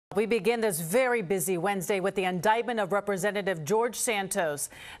We begin this very busy Wednesday with the indictment of Representative George Santos.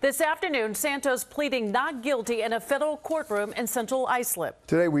 This afternoon, Santos pleading not guilty in a federal courtroom in Central Islip.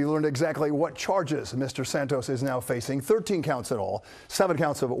 Today, we learned exactly what charges Mr. Santos is now facing. 13 counts in all, 7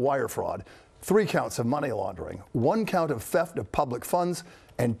 counts of wire fraud, 3 counts of money laundering, 1 count of theft of public funds,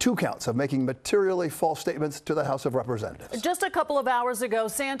 and 2 counts of making materially false statements to the House of Representatives. Just a couple of hours ago,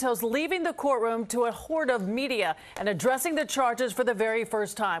 Santos leaving the courtroom to a horde of media and addressing the charges for the very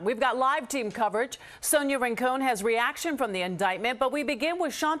first time. We've got live team coverage. Sonia Rincon has reaction from the indictment, but we begin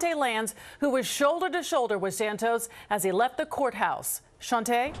with Shantae Lands, who was shoulder to shoulder with Santos as he left the courthouse.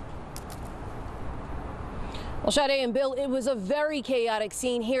 Shantae? Well, Sade and Bill, it was a very chaotic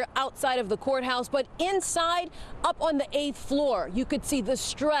scene here outside of the courthouse, but inside, up on the 8th floor, you could see the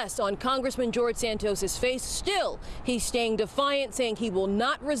stress on Congressman George Santos's face. Still, he's staying defiant, saying he will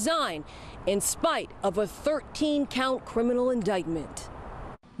not resign in spite of a 13-count criminal indictment.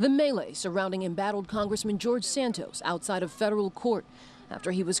 The melee surrounding embattled Congressman George Santos outside of federal court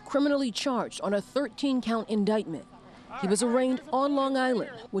after he was criminally charged on a 13-count indictment. He was arraigned on Long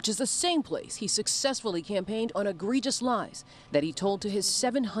Island, which is the same place he successfully campaigned on egregious lies that he told to his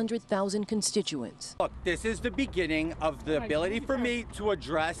 700,000 constituents. Look, this is the beginning of the ability for me to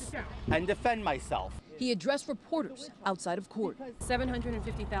address and defend myself. He addressed reporters outside of court.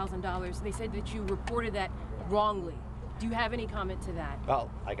 $750,000. They said that you reported that wrongly. Do you have any comment to that?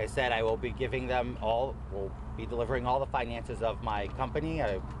 Well, like I said, I will be giving them all, will be delivering all the finances of my company.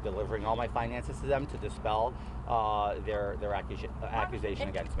 I'm delivering all my finances to them to dispel their accusation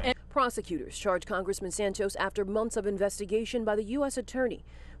against me. Prosecutors charged Congressman Santos after months of investigation by the U.S. Attorney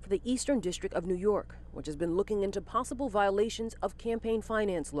for the Eastern District of New York, which has been looking into possible violations of campaign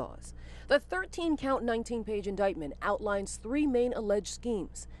finance laws. The 13-count, 19-page indictment outlines 3 main alleged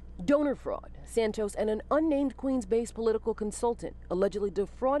schemes. Donor fraud. Santos and an unnamed Queens-based political consultant allegedly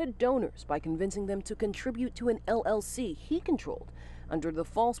defrauded donors by convincing them to contribute to an LLC he controlled under the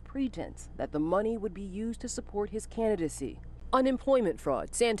false pretense that the money would be used to support his candidacy. Unemployment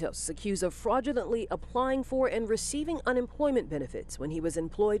fraud. Santos is accused of fraudulently applying for and receiving unemployment benefits when he was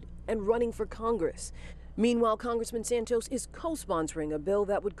employed and running for Congress. Meanwhile, Congressman Santos is co-sponsoring a bill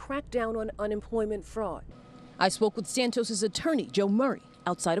that would crack down on unemployment fraud. I spoke with Santos's attorney, Joe Murray,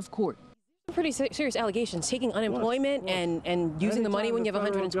 outside of court. Pretty serious allegations, taking unemployment and using the money when you have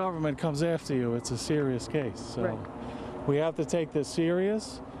 100. The federal government comes after you, it's a serious case. So we have to take this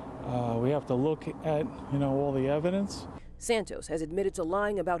serious. We have to look at, all the evidence. Santos has admitted to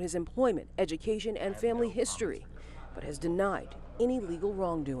lying about his employment, education, and family history, but has denied any legal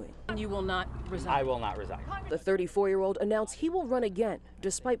wrongdoing. You will not resign? I will not resign. The 34-year-old announced he will run again,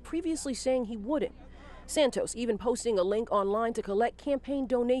 despite previously saying he wouldn't. Santos even posting a link online to collect campaign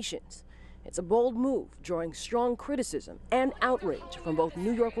donations. It's a bold move, drawing strong criticism and outrage from both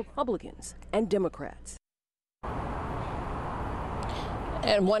New York Republicans and Democrats.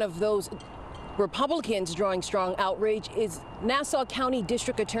 And one of those Republicans drawing strong outrage is Nassau County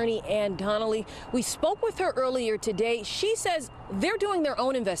District Attorney Ann Donnelly. We spoke with her earlier today. She says they're doing their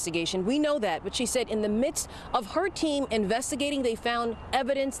own investigation. We know that, but she said in the midst of her team investigating, they found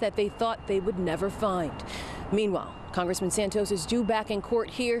evidence that they thought they would never find. Meanwhile, Congressman Santos is due back in court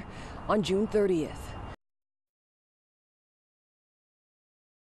here on June 30th.